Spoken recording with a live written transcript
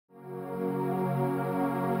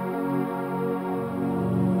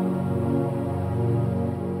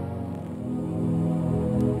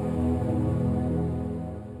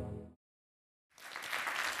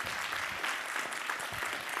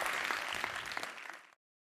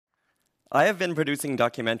I have been producing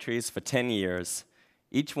documentaries for 10 years.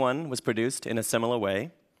 Each one was produced in a similar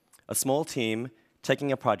way, a small team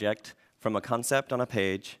taking a project from a concept on a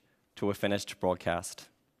page to a finished broadcast.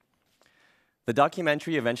 The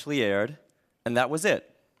documentary eventually aired, and that was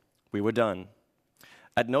it. We were done.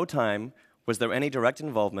 At no time was there any direct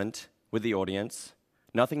involvement with the audience,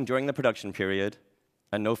 nothing during the production period,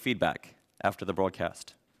 and no feedback after the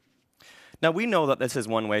broadcast. Now, we know that this is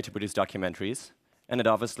one way to produce documentaries, and it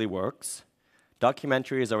obviously works.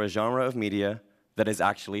 Documentaries are a genre of media that is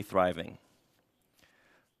actually thriving.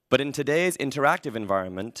 But in today's interactive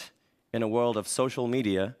environment, in a world of social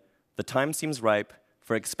media, the time seems ripe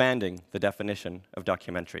for expanding the definition of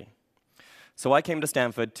documentary. So I came to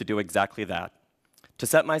Stanford to do exactly that, to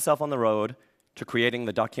set myself on the road to creating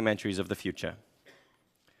the documentaries of the future.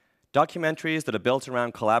 Documentaries that are built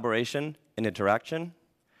around collaboration and interaction,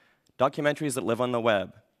 documentaries that live on the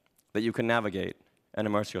web, that you can navigate and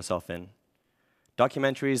immerse yourself in,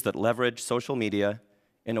 documentaries that leverage social media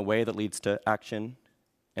in a way that leads to action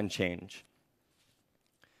and change.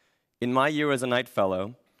 In my year as a Knight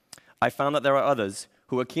Fellow, I found that there are others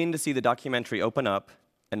who are keen to see the documentary open up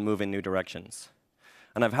and move in new directions.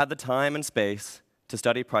 And I've had the time and space to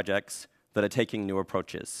study projects that are taking new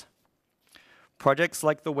approaches. Projects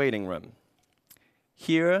like The Waiting Room.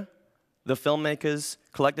 Here, the filmmakers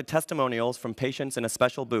collected testimonials from patients in a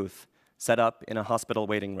special booth set up in a hospital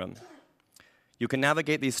waiting room. You can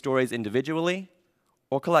navigate these stories individually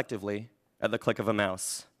or collectively at the click of a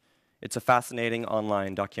mouse. It's a fascinating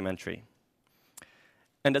online documentary.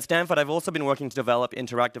 And at Stanford, I've also been working to develop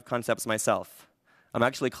interactive concepts myself. I'm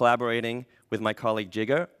actually collaborating with my colleague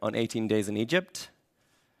Jigar on 18 Days in Egypt.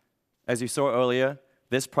 As you saw earlier,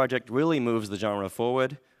 this project really moves the genre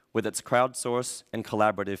forward with its crowdsource and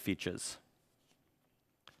collaborative features.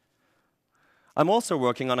 I'm also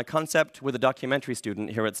working on a concept with a documentary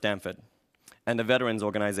student here at Stanford and a veterans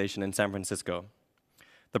organization in San Francisco.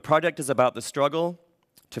 The project is about the struggle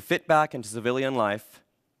to fit back into civilian life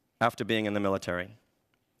after being in the military.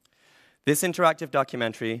 This interactive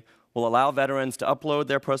documentary will allow veterans to upload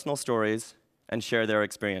their personal stories and share their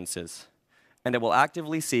experiences. And it will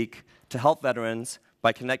actively seek to help veterans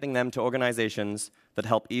by connecting them to organizations that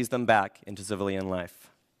help ease them back into civilian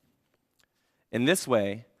life. In this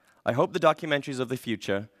way, I hope the documentaries of the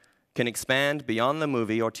future can expand beyond the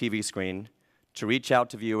movie or TV screen to reach out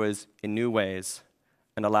to viewers in new ways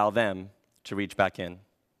and allow them to reach back in.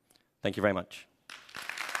 Thank you very much.